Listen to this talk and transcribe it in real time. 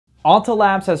Alta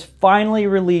Labs has finally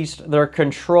released their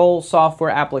control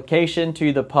software application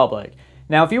to the public.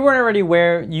 Now, if you weren't already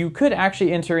aware, you could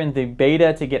actually enter in the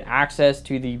beta to get access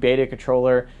to the beta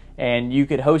controller, and you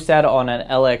could host that on an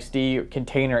LXD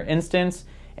container instance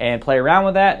and play around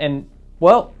with that. And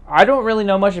well, I don't really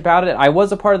know much about it. I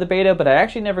was a part of the beta, but I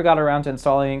actually never got around to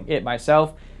installing it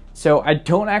myself. So I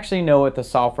don't actually know what the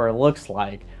software looks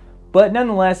like. But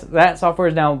nonetheless, that software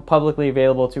is now publicly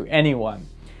available to anyone.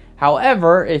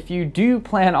 However, if you do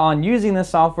plan on using this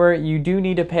software, you do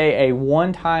need to pay a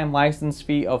one-time license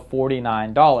fee of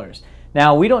 $49.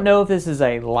 Now, we don't know if this is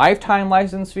a lifetime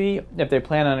license fee, if they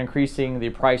plan on increasing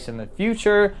the price in the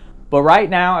future, but right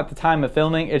now, at the time of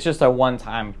filming, it's just a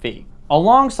one-time fee.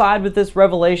 Alongside with this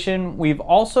revelation, we've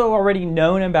also already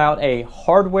known about a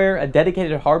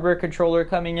dedicated hardware controller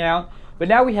coming out, but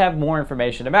now we have more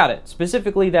information about it.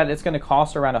 Specifically that it's going to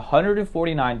cost around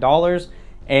 $149,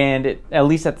 and at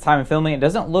least at the time of filming, it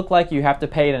doesn't look like you have to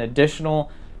pay an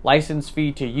additional license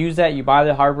fee to use that. You buy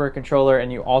the hardware controller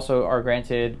and you also are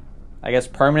granted, I guess,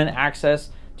 permanent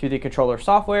access to the controller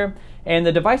software. And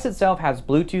the device itself has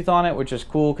Bluetooth on it, which is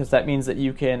cool because that means that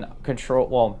you can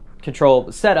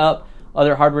set up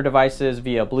other hardware devices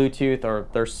via Bluetooth or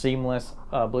their seamless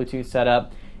Bluetooth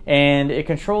setup. And it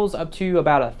controls up to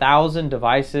about 1,000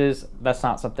 devices. That's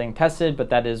not something tested, but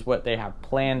that is what they have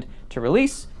planned to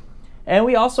release. And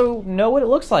we also know what it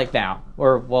looks like now,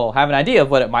 or we'll have an idea of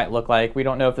what it might look like. We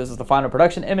don't know if this is the final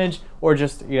production image or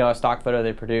just, a stock photo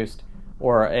they produced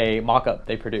or a mock-up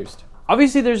they produced.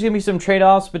 Obviously, there's going to be some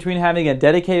trade-offs between having a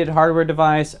dedicated hardware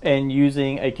device and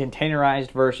using a containerized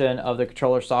version of the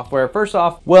controller software. First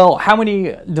off, well, how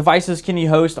many devices can you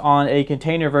host on a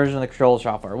container version of the controller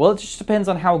software? Well, it just depends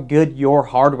on how good your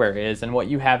hardware is and what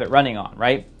you have it running on,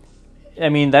 right? I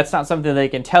mean, that's not something they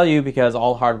can tell you because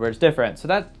all hardware is different. So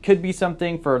that could be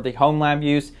something for the homelab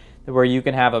use where you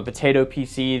can have a potato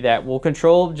PC that will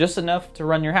control just enough to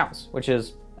run your house, which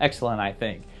is excellent, I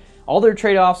think. All their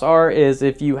trade-offs is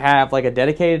if you have like a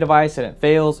dedicated device and it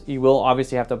fails, you will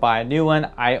obviously have to buy a new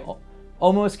one. I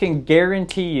almost can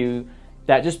guarantee you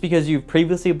that just because you've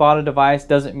previously bought a device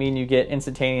doesn't mean you get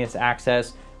instantaneous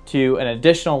access to an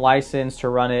additional license to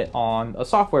run it on a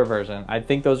software version. I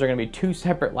think those are going to be two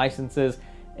separate licenses,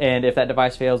 and if that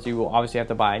device fails, you will obviously have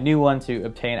to buy a new one to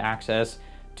obtain access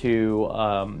to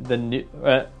the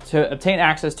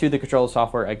controller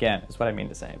software again, is what I mean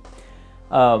to say.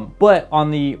 But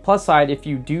on the plus side, if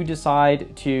you do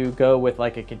decide to go with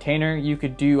like a container, you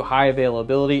could do high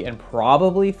availability and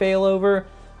probably failover.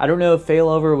 I don't know if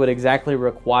failover would exactly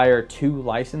require 2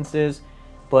 licenses,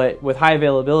 but with high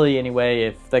availability anyway,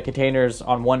 if the container's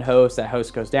on one host, that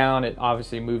host goes down, it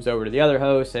obviously moves over to the other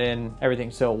host and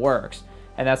everything still works.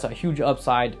 And that's a huge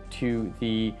upside to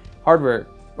the hardware,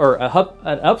 or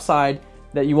an upside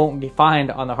that you won't find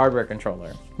on the hardware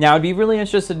controller. Now, I'd be really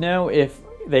interested to know if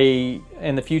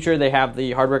in the future, they have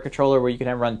the hardware controller where you can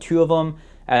run 2 of them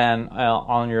and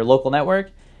on your local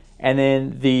network. And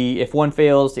then if one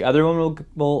fails, the other one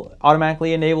will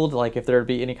automatically enabled, like if there'd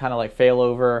be any kind of like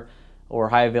failover or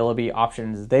high availability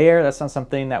options there. That's not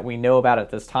something that we know about at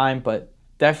this time, but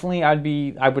definitely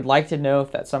I would like to know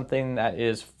if that's something that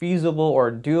is feasible or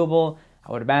doable.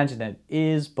 I would imagine it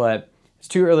is, but it's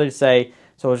too early to say,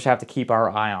 so we'll just have to keep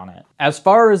our eye on it. As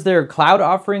far as their cloud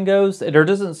offering goes, there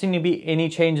doesn't seem to be any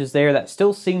changes there. That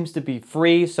still seems to be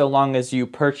free so long as you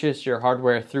purchase your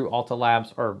hardware through Alta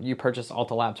Labs, or you purchase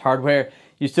Alta Labs hardware.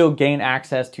 You still gain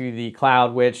access to the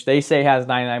cloud, which they say has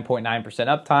 99.9%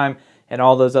 uptime, and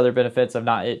all those other benefits of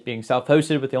not it being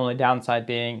self-hosted, with the only downside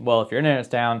being, well, if your internet's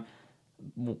down,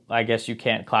 I guess you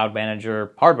can't cloud manage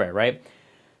your hardware, right?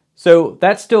 So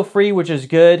that's still free, which is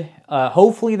good.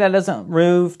 Hopefully that doesn't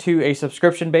move to a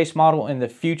subscription-based model in the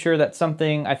future. That's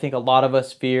something I think a lot of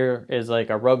us fear is like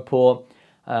a rug pull.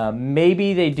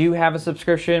 Maybe they do have a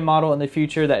subscription model in the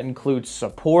future that includes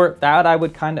support. That I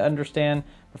would kind of understand.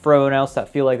 But for everyone else that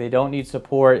feel like they don't need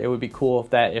support, it would be cool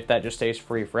if that just stays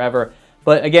free forever.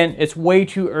 But again, it's way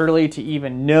too early to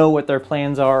even know what their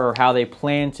plans are or how they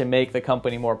plan to make the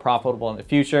company more profitable in the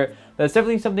future. But it's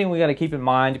definitely something we got to keep in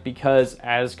mind, because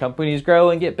as companies grow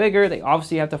and get bigger, they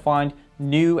obviously have to find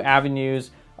new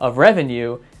avenues of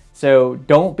revenue. So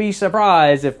don't be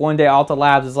surprised if one day Alta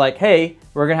Labs is like, hey,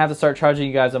 we're going to have to start charging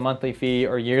you guys a monthly fee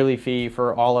or yearly fee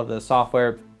for all of the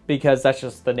software, because that's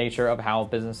just the nature of how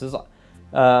businesses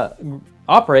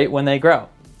operate when they grow.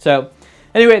 So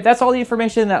anyway, that's all the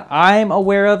information that I'm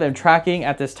aware of and tracking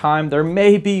at this time. There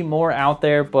may be more out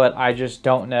there, but I just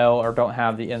don't know or don't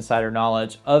have the insider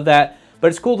knowledge of that. But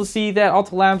it's cool to see that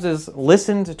Alta Labs has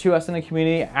listened to us in the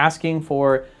community, asking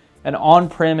for an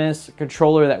on-premise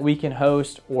controller that we can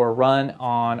host or run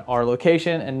on our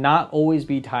location and not always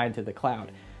be tied to the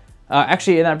cloud.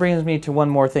 Actually, and that brings me to one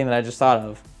more thing that I just thought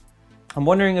of. I'm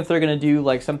wondering if they're going to do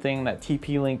like something that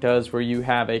TP-Link does where you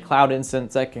have a cloud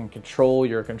instance that can control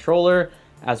your controller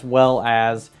as well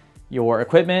as your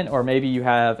equipment, or maybe you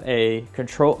have a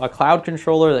cloud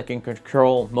controller that can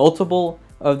control multiple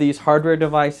of these hardware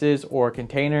devices or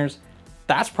containers.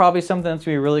 That's probably something that's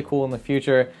going to be really cool in the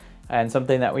future and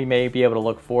something that we may be able to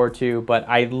look forward to, but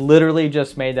I literally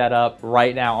just made that up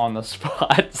right now on the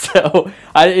spot. So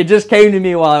it just came to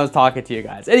me while I was talking to you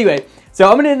guys. Anyway, so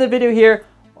I'm gonna end the video here.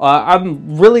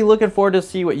 I'm really looking forward to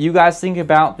see what you guys think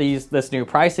about this new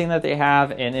pricing that they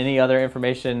have and any other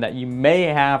information that you may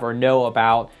have or know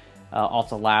about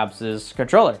Alta Labs'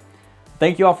 controller.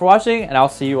 Thank you all for watching, and I'll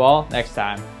see you all next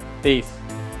time. Peace.